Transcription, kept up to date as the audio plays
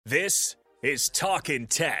This is Talkin'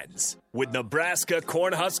 Tens with Nebraska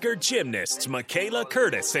Cornhusker gymnasts Michaela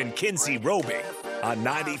Curtis and Kinsey Roby on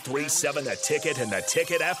 93.7 The Ticket and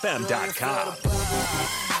theticketfm.com.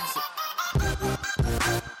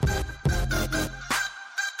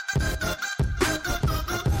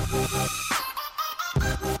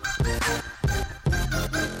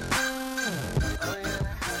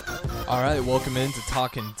 All right, welcome into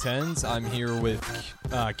Talkin' Tens. I'm here with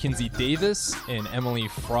Kinsey Davis and Emalee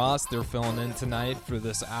Frost. They're filling in tonight for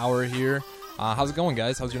this hour here. How's it going,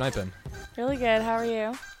 guys? How's your night been? Really good. How are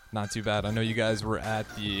you? Not too bad. I know you guys were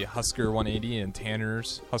at the Husker 180 and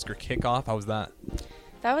Tanner's Husker Kickoff. How was that?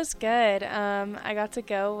 That was good. I got to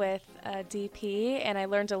go with DP, and I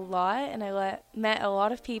learned a lot, and I met a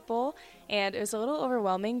lot of people, and it was a little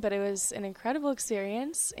overwhelming, but it was an incredible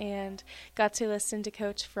experience, and got to listen to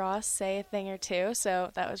Coach Frost say a thing or two,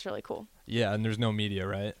 so that was really cool. Yeah, and there's no media,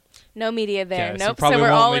 right? No media there. Okay, nope. So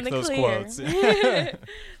we're all in make the those clear. Quotes.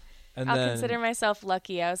 I'll consider myself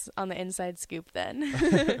lucky. I was on the inside scoop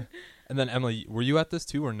then. And then, Emalee, were you at this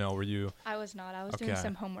too, or no? Were you? I was not. I was doing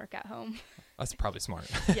some homework at home. That's probably smart.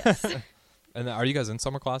 Yes. And then, are you guys in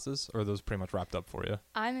summer classes, or are those pretty much wrapped up for you?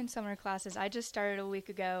 I'm in summer classes. I just started a week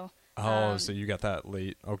ago. Oh, so you got that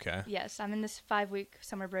late. Okay. Yes, I'm in this 5-week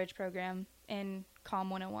summer bridge program in COM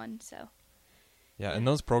 101. So. Yeah, and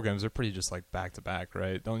those programs are pretty just like back to back,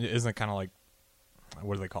 right? Isn't it kind of like,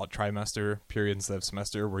 what do they call it, trimester period instead of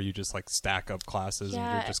semester, where you just like stack up classes and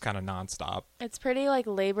you're just kind of nonstop? It's pretty like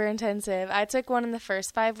labor intensive. I took one in the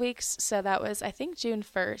first 5 weeks, so that was I think June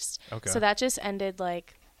 1st. Okay. So that just ended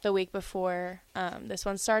like the week before this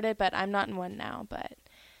one started, but I'm not in one now. But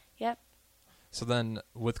yep. So then,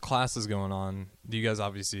 with classes going on, do you guys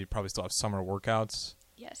obviously probably still have summer workouts?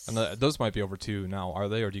 Yes. And those might be over too now, are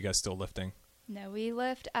they, or do you guys still lifting? No, we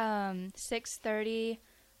lift 6:30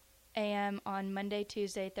 a.m. on Monday,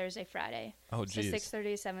 Tuesday, Thursday, Friday. Oh, geez. So 6:30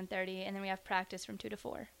 to 7:30, and then we have practice from 2 to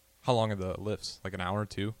 4. How long are the lifts? Like an hour or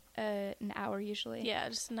two? An hour usually. Yeah,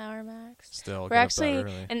 just an hour max. Still, we're actually,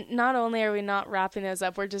 and not only are we not wrapping those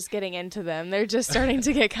up, we're just getting into them. They're just starting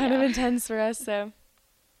to get kind of intense for us.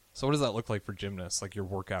 So what does that look like for gymnasts? Like your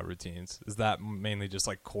workout routines? Is that mainly just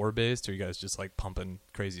like core based, or you guys just like pumping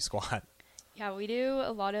crazy squat? Yeah, we do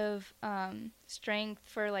a lot of strength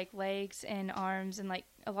for like legs and arms, and like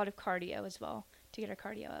a lot of cardio as well to get our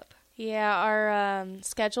cardio up. Yeah, our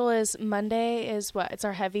schedule is Monday is it's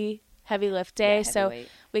our heavy lift day. Yeah, so weight.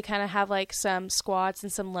 We kind of have like some squats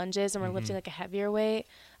and some lunges, and we're lifting like a heavier weight.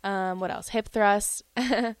 What else? Hip thrusts.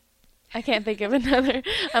 I can't think of another.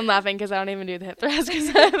 I'm laughing because I don't even do the hip thrust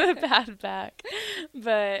because I have a bad back.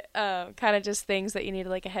 But kind of just things that you need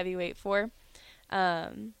like a heavy weight for.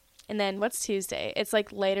 And then what's Tuesday? It's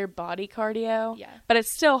like lighter body cardio. Yeah. But it's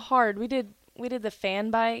still hard. We did the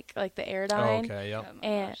fan bike, like the Airdyne. Oh, okay, yep. Oh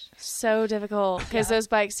and gosh. so difficult because those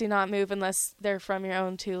bikes do not move unless they're from your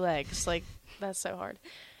own two legs. Like, that's so hard.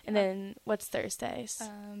 And then what's Thursdays?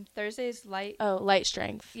 Thursdays light. Oh, light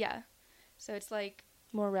strength. Yeah. So it's like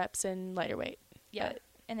more reps and lighter weight. Yeah.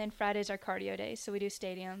 And then Fridays are cardio days. So we do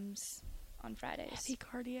stadiums on Fridays. Heavy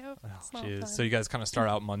cardio. Oh, so you guys kind of start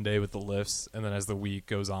out Monday with the lifts, and then as the week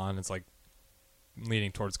goes on, it's like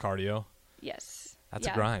leaning towards cardio. Yes. That's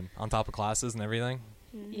a grind on top of classes and everything.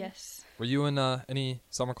 Mm-hmm. Yes. Were you in any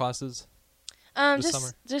summer classes?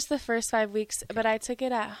 Just the first 5 weeks, but I took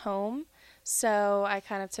it at home, so I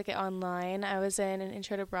kind of took it online. I was in an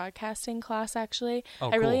intro to broadcasting class actually.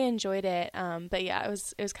 I really enjoyed it, but yeah, it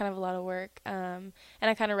was kind of a lot of work, and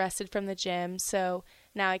I kind of rested from the gym. So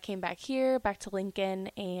now I came back to Lincoln,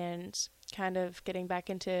 and kind of getting back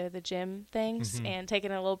into the gym things and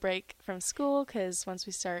taking a little break from school because once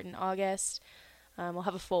we start in August, we'll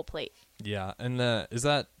have a full plate. Yeah, and is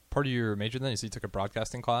that part of your major then? So you took a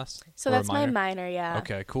broadcasting class? So that's my minor, yeah.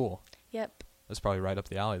 Okay, cool. Yep. That's probably right up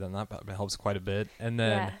the alley then. That helps quite a bit. And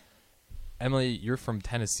then, Emalee, you're from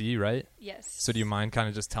Tennessee, right? Yes. So do you mind kind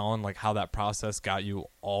of just telling like how that process got you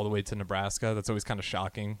all the way to Nebraska? That's always kind of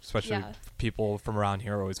shocking, especially people from around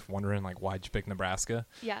here are always wondering like, why'd you pick Nebraska?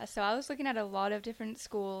 Yeah, so I was looking at a lot of different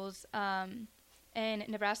schools, and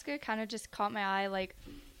Nebraska kind of just caught my eye. Like,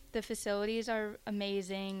 the facilities are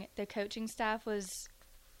amazing. The coaching staff was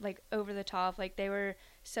like over the top. Like, they were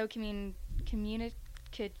so communicative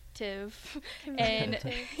and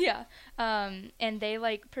and they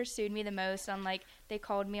like pursued me the most on like they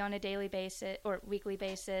called me on a daily basis or weekly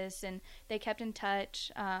basis, and they kept in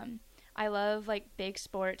touch. I love like big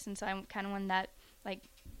sports, and so I'm kind of one that like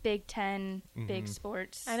Big Ten, big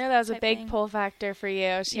sports. I know that was a big pull factor for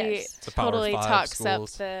you. She totally talks up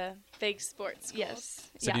the big sports schools.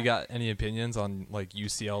 Yes. So do you got any opinions on like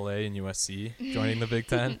UCLA and USC joining the Big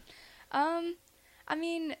Ten? I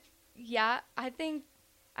mean, yeah, I think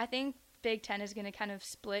Big Ten is going to kind of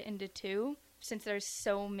split into two since there's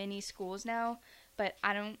so many schools now, but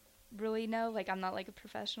I don't really know. Like, I'm not like a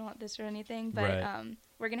professional at this or anything, but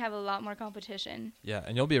we're going to have a lot more competition. Yeah,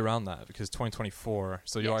 and you'll be around that because 2024,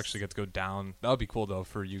 so you'll actually get to go down. That would be cool, though,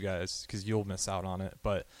 for you guys because you'll miss out on it.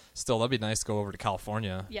 But still, that'd be nice to go over to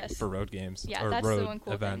California for road games or that's road the one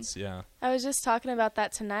cool events. thing. Yeah. I was just talking about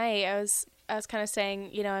that tonight. I was kind of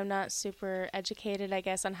saying, I'm not super educated, I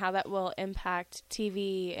guess, on how that will impact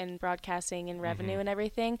TV and broadcasting and revenue and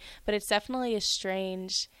everything. But it's definitely a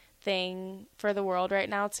strange thing for the world right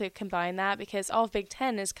now to combine that because all of Big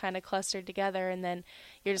Ten is kind of clustered together and then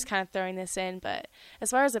you're just kind of throwing this in. But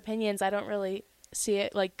as far as opinions, I don't really see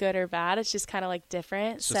it like good or bad. It's just kind of like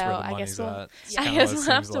different. So I guess we'll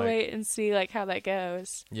have to wait and see like how that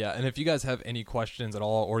goes. Yeah, and if you guys have any questions at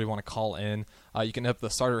all or you want to call in, you can hit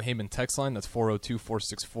the Starter Heyman text line. That's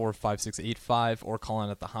 402-464-5685 or call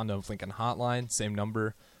in at the Honda of Lincoln hotline. Same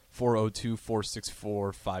number,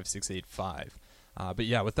 402-464-5685. But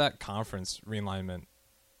yeah, with that conference realignment,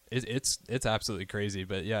 it's absolutely crazy.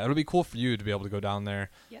 But yeah, it'll be cool for you to be able to go down there.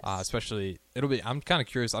 Yes. Especially, I'm kind of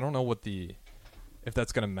curious. I don't know if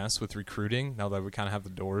that's going to mess with recruiting now that we kind of have the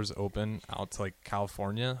doors open out to like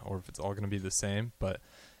California, or if it's all going to be the same. But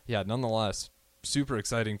yeah, nonetheless, super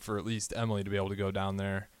exciting for at least Emalee to be able to go down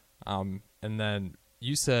there. And then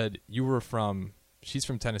you said she's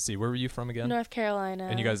from Tennessee. Where were you from again? North Carolina.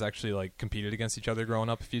 And you guys actually like competed against each other growing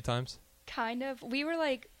up a few times? Kind of. We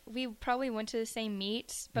probably went to the same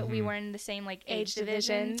meets, but we weren't in the same like age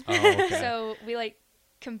division. Oh, okay. So we like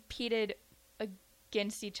competed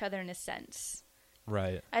against each other in a sense.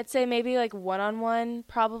 Right. I'd say maybe like one-on-one,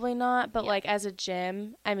 probably not, but like as a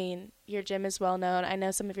gym, I mean, your gym is well known. I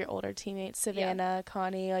know some of your older teammates, Savannah,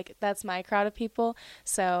 Connie, like that's my crowd of people.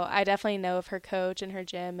 So I definitely know of her coach and her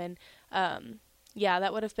gym. And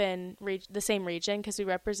that would have been the same region because we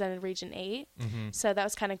represented Region 8. So that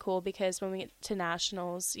was kind of cool because when we get to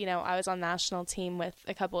nationals, I was on national team with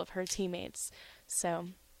a couple of her teammates. So,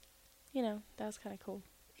 that was kind of cool.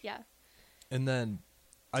 Yeah. And then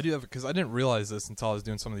I do have, because I didn't realize this until I was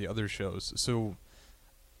doing some of the other shows. So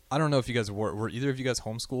I don't know if you guys were either of you guys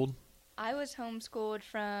homeschooled? I was homeschooled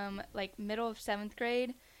from like middle of 7th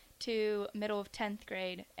grade to middle of 10th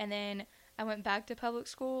grade. And then I went back to public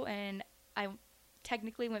school and I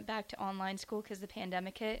technically went back to online school because the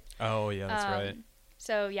pandemic hit. Oh, yeah, that's right.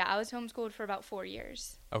 So, yeah, I was homeschooled for about 4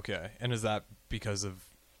 years. Okay. And is that because of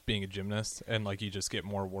being a gymnast and, like, you just get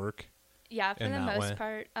more work? Yeah, for the most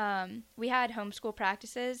part. We had homeschool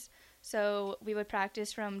practices, so we would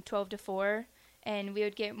practice from 12 to 4, and we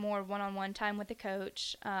would get more one-on-one time with the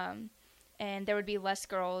coach, and there would be less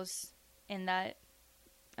girls in that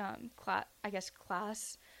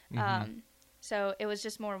class. So it was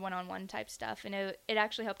just more one-on-one type stuff, and it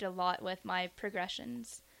actually helped a lot with my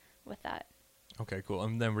progressions with that. Okay, cool.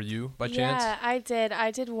 And then were you, by chance? Yeah, I did.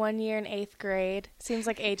 I did 1 year in 8th grade. Seems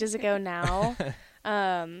like ages ago now.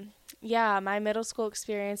 My middle school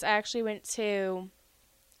experience, I actually went to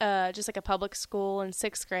just like a public school in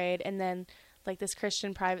 6th grade, and then like this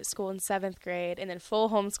Christian private school in 7th grade, and then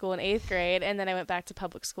full homeschool in 8th grade, and then I went back to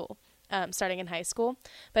public school starting in high school.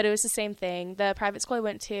 But it was the same thing. The private school I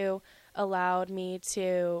went to allowed me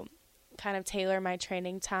to kind of tailor my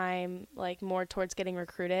training time like more towards getting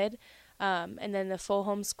recruited. And then the full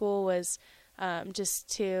homeschool was just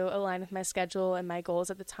to align with my schedule and my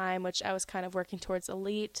goals at the time, which I was kind of working towards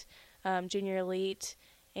elite, junior elite,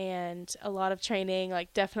 and a lot of training,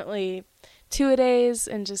 like definitely 2-a-days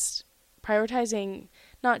and just prioritizing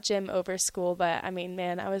not gym over school. But I mean,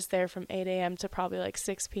 man, I was there from 8 a.m. to probably like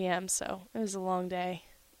 6 p.m. So it was a long day.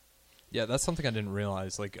 Yeah, that's something I didn't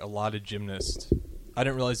realize. Like a lot of gymnasts, I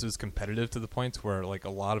didn't realize it was competitive to the point where like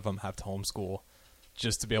a lot of them have to homeschool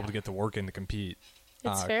just to be able to get the work in to compete.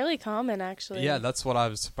 It's fairly common, actually. Yeah, that's why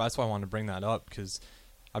I wanted to bring that up because,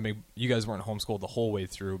 I mean, you guys weren't homeschooled the whole way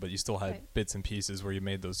through, but you still had bits and pieces where you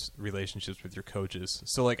made those relationships with your coaches.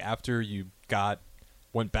 So, like, after you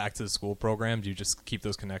went back to the school program, do you just keep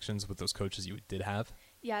those connections with those coaches you did have?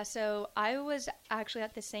 Yeah, so I was actually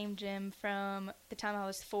at the same gym from the time I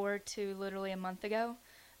was 4 to literally a month ago.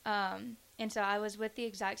 And so I was with the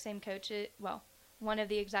exact same coaches, one of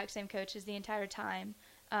the exact same coaches the entire time.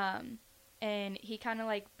 And he kind of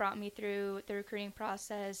like brought me through the recruiting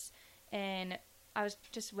process, and I was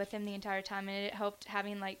just with him the entire time, and it helped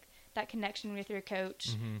having like that connection with your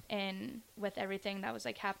coach and with everything that was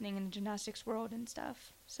like happening in the gymnastics world and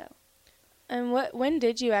stuff. So. And when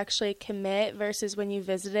did you actually commit versus when you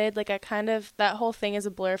visited? Like that whole thing is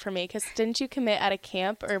a blur for me, because didn't you commit at a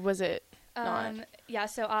camp, or was it not? Yeah,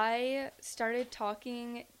 so I started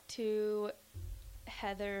talking to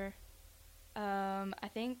Heather, I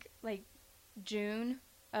think like June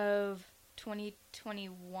of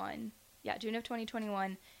 2021. Yeah, June of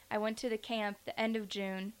 2021. I went to the camp the end of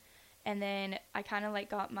June, and then I kind of like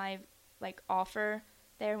got my like offer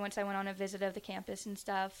there once I went on a visit of the campus and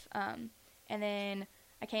stuff. And then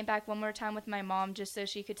I came back one more time with my mom just so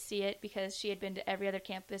she could see it because she had been to every other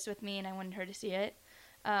campus with me and I wanted her to see it.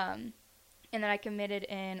 And then I committed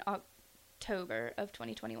in October of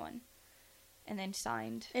 2021 and then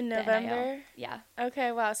signed in November. NIL. Yeah.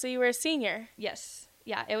 Okay. Wow. So you were a senior. Yes.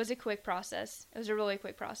 Yeah. It was a quick process. It was a really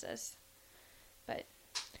quick process. But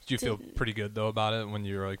did you feel pretty good though about it when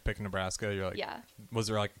you were like picking Nebraska? You're like, yeah. Was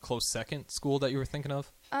there like a close second school that you were thinking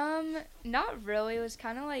of? Not really. It was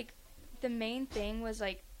kind of like the main thing was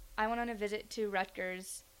like I went on a visit to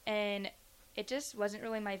Rutgers and it just wasn't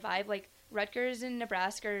really my vibe. Like Rutgers and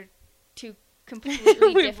Nebraska are two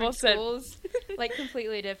completely different schools, like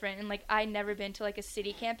completely different. And like I'd never been to like a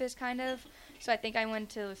city campus kind of, so I think I went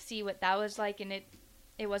to see what that was like, and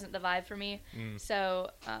it wasn't the vibe for me.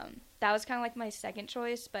 So that was kind of like my second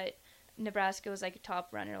choice, but Nebraska was like a top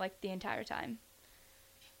runner like the entire time.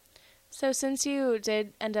 So since you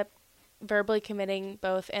did end up verbally committing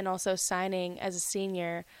both and also signing as a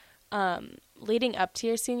senior, leading up to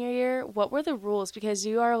your senior year, what were the rules? Because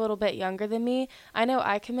you are a little bit younger than me. I know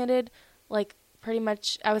I committed like pretty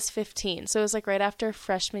much, I was 15. So it was like right after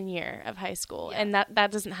freshman year of high school. Yeah. And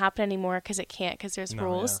that doesn't happen anymore because it can't, because there's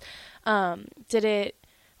rules. Yeah. Did it,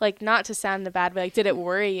 like, not to sound in a bad way, like, did it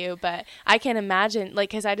worry you? But I can't imagine, like,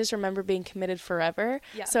 because I just remember being committed forever.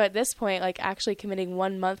 Yeah. So at this point, like, actually committing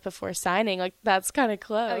 1 month before signing, like, that's kind of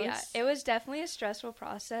close. Oh, yeah. It was definitely a stressful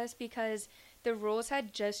process because the rules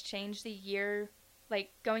had just changed the year. Like,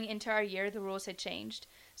 going into our year, the rules had changed.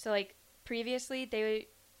 So, like, previously,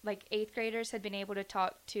 like, 8th graders had been able to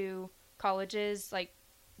talk to colleges, like,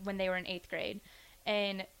 when they were in 8th grade.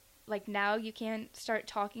 And like now you can't start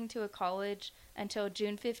talking to a college until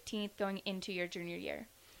June 15th going into your junior year.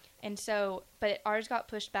 And so, but ours got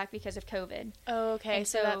pushed back because of COVID. Oh, okay. And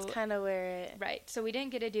so that's kind of where it... Right. So we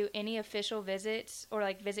didn't get to do any official visits or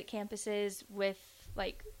like visit campuses with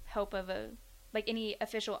like help of any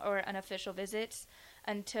official or unofficial visits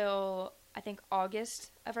until I think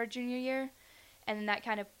August of our junior year. And then that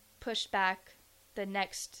kind of pushed back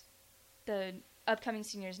the upcoming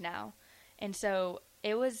seniors now. And so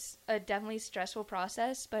it was a definitely stressful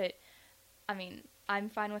process, but I mean, I'm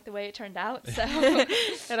fine with the way it turned out. So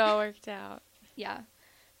it all worked out. Yeah,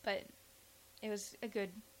 but it was a good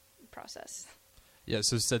process. Yeah.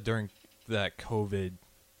 So you said during that COVID,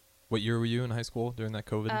 what year were you in high school during that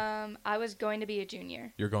COVID? I was going to be a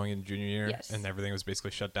junior. You're going in junior year? Yes. And everything was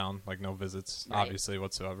basically shut down, like no visits, right. Obviously,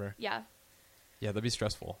 whatsoever. Yeah. Yeah, that'd be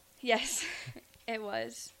stressful. Yes, it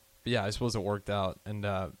was. But yeah, I suppose it worked out. And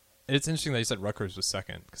it's interesting that you said Rutgers was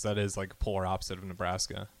second, because that is like polar opposite of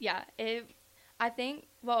Nebraska. Yeah, I think,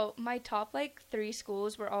 well, my top like 3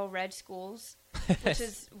 schools were all red schools, which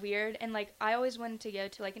is weird. And like I always wanted to go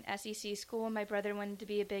to like an SEC school, and my brother wanted to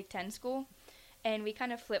be a Big Ten school, and we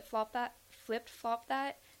kind of flip-flopped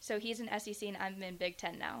that. So he's in SEC and I'm in Big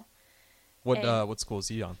Ten now. What school is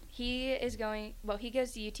he on? He goes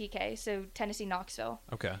to UTK, so Tennessee Knoxville.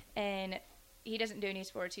 Okay. And he doesn't do any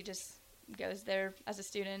sports. He just goes there as a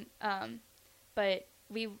student. But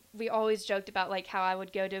we always joked about like how I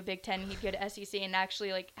would go to a Big Ten, he'd go to SEC, and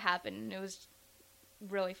actually like happened. It was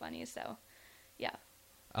really funny. So, yeah.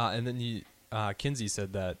 And then Kinsey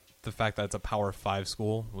said that the fact that it's a Power 5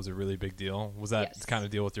 school was a really big deal. Was that kind of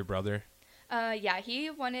deal with your brother? Yeah, he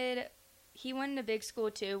wanted a big school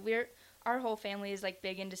too. Our whole family is like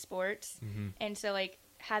big into sports, and so like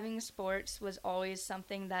having sports was always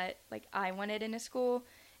something that like I wanted in a school,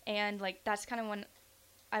 and like that's kind of when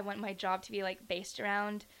I want my job to be like based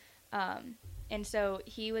around, and so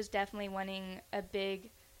he was definitely wanting a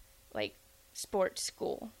big like sports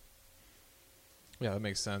school. Yeah, that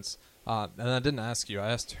makes sense. And I didn't ask you.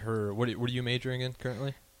 I asked her, what are you majoring in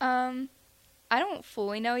currently? I don't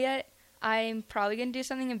fully know yet. I'm probably going to do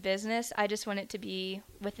something in business. I just want it to be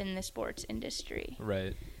within the sports industry.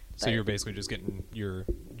 Right. So you're basically just getting your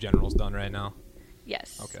generals done right now?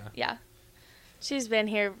 Yes. Okay. Yeah. She's been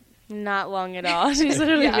here not long at all. She's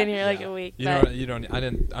literally been here like a week. I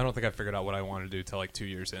don't think I figured out what I wanted to do till like 2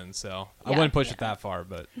 years in, so I wouldn't push it that far,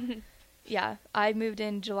 but yeah, I moved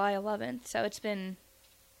in July 11th, so it's been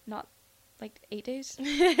not like 8 days.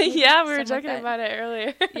 Yeah, we were joking about it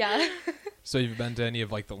earlier. Yeah. So you've been to any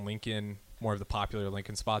of like the Lincoln, more of the popular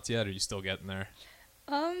Lincoln spots yet, or are you still getting there?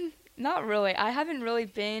 Not really. I haven't really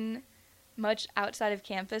been much outside of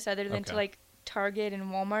campus other than to like Target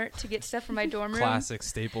and Walmart to get stuff for my dorm room. Classic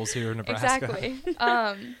staples here in Nebraska. Exactly.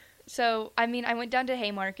 So, I mean, I went down to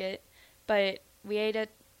Haymarket, but we ate at,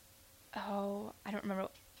 I don't remember.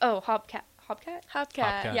 Oh, Hopcat.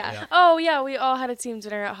 Hopcat. Yeah. Oh, yeah, we all had a team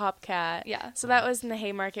dinner at Hopcat. Yeah. So that was in the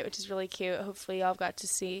Haymarket, which is really cute. Hopefully y'all got to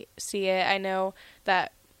see it. I know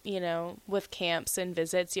that, with camps and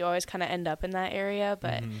visits, you always kind of end up in that area.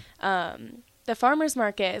 But the farmer's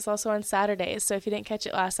market is also on Saturdays. So if you didn't catch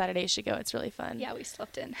it last Saturday, you should go. It's really fun. Yeah, we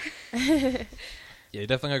slept in. Yeah, you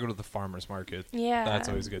definitely got to go to the farmer's market. Yeah. That's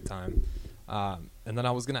always a good time. And then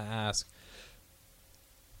I was going to ask,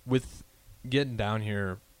 with getting down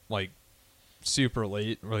here, like, super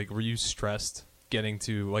late, like, were you stressed getting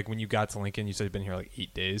to, like, when you got to Lincoln, you said you've been here, like,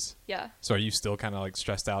 8 days? Yeah. So are you still kind of, like,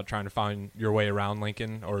 stressed out trying to find your way around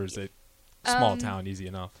Lincoln, or is it small town easy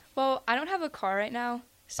enough? Well, I don't have a car right now.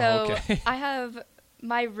 So okay.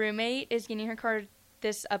 my roommate is getting her car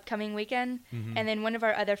this upcoming weekend, and then one of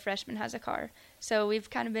our other freshmen has a car. So we've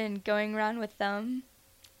kind of been going around with them.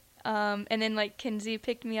 And then, like, Kinsey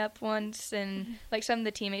picked me up once, and, like, some of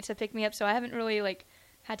the teammates have picked me up. So I haven't really, like,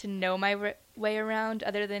 had to know my way around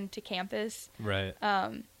other than to campus. Right.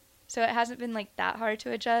 So it hasn't been, like, that hard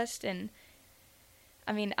to adjust. And,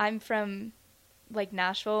 I mean, I'm from, like,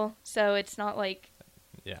 Nashville, so it's not like...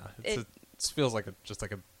 Yeah, it feels like just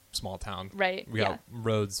like a small town. Right. We got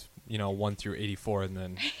roads, 1 through 84, and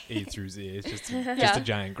then A through Z. It's just a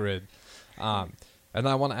giant grid. And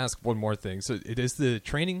I want to ask one more thing. So, is the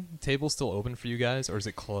training table still open for you guys, or is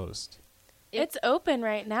it closed? It's open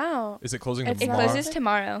right now. Is it closing tomorrow? It closes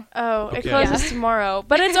tomorrow. Oh, okay. It closes tomorrow.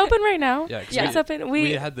 But it's open right now. Yeah, it's open.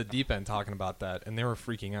 We had the deep end talking about that, and they were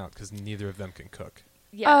freaking out because neither of them can cook.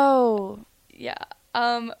 Yeah. Oh. Yeah.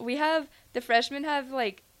 We have, the freshmen have,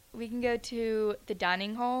 like, we can go to the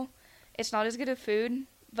dining hall. It's not as good of food,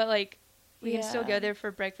 but, like, we can still go there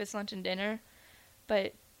for breakfast, lunch, and dinner.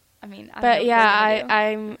 But, I mean, I don't know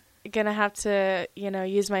I'm gonna have to,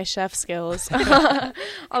 use my chef skills.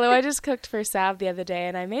 Although I just cooked for Sav the other day,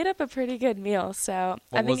 and I made up a pretty good meal. So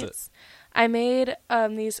what was it? I made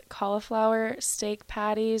these cauliflower steak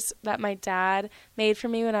patties that my dad made for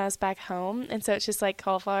me when I was back home, and so it's just like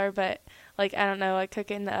cauliflower, but like I don't know, I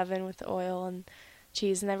cook it in the oven with the oil and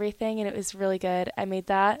cheese and everything, and it was really good. I made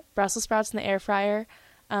that, Brussels sprouts in the air fryer,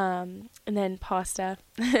 and then pasta.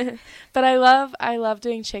 But I love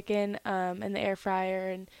doing chicken in the air fryer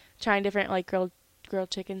and trying different like grilled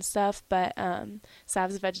chicken stuff. But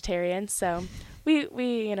Sav's a vegetarian, so we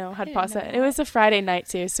had pasta. And it was a Friday night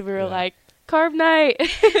too, so we were like carb night.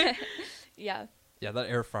 Yeah. Yeah, that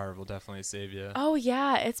air fryer will definitely save you. Oh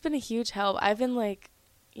yeah, it's been a huge help. I've been like,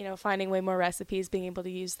 finding way more recipes, being able to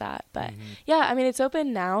use that. But yeah, I mean, it's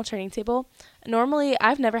open now, training table. Normally,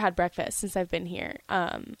 I've never had breakfast since I've been here.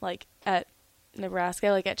 Like at Nebraska,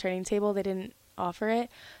 like at training table, they didn't offer it.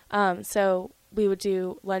 So we would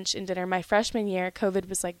do lunch and dinner. My freshman year, COVID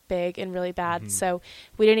was like big and really bad. So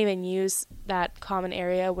we didn't even use that common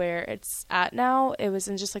area where it's at now. It was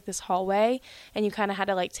in just like this hallway, and you kind of had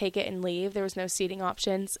to like take it and leave. There was no seating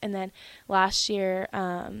options. And then last year,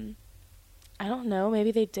 I don't know,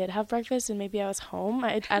 maybe they did have breakfast and maybe I was home.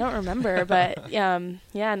 I don't remember, but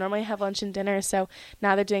normally I have lunch and dinner. So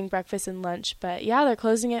now they're doing breakfast and lunch. But yeah, they're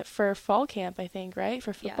closing it for fall camp, I think, right?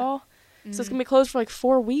 For football. Yeah. So it's going to be closed for like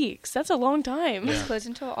 4 weeks. That's a long time. Yeah. It's closed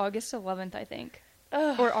until August 11th, I think.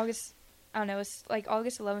 Or August, I don't know, it's like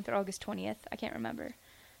August 11th or August 20th. I can't remember.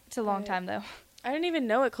 It's a long time though. I didn't even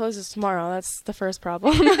know it closes tomorrow. That's the first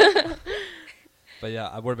problem. But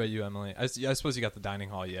yeah, what about you, Emily? I suppose you got the dining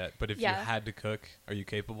hall yet, but if you had to cook, are you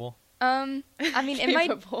capable? I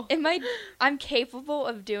mean, I'm capable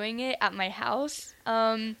of doing it at my house.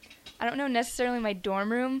 I don't know necessarily my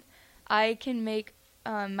dorm room. I can make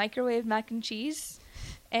microwave mac and cheese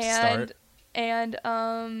and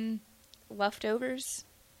leftovers.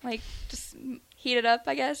 Like, just heat it up,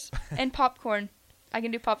 I guess. And popcorn. I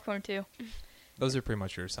can do popcorn too. Those are pretty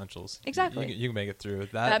much your essentials. Exactly. You can make it through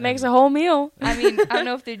that. That makes a whole meal. I mean, I don't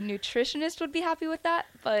know if the nutritionist would be happy with that,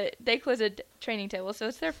 but they close a training table, so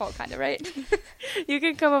it's their fault, kind of, right? You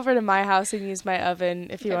can come over to my house and use my oven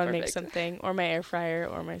if you want to make something, or my air fryer,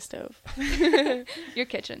 or my stove. Your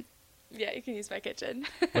kitchen. Yeah, you can use my kitchen.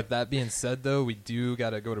 With that being said, though, we do got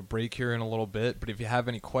to go to break here in a little bit. But if you have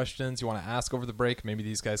any questions you want to ask over the break, maybe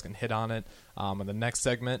these guys can hit on it. In the next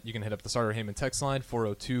segment, you can hit up the Starter Heyman text line,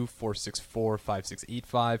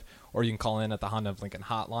 402-464-5685. Or you can call in at the Honda of Lincoln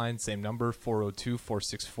hotline, same number,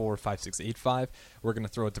 402-464-5685. We're going to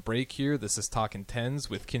throw it to break here. This is Talkin' Tens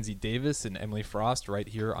with Kinsey Davis and Emalee Frost right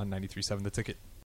here on 93.7 The Ticket.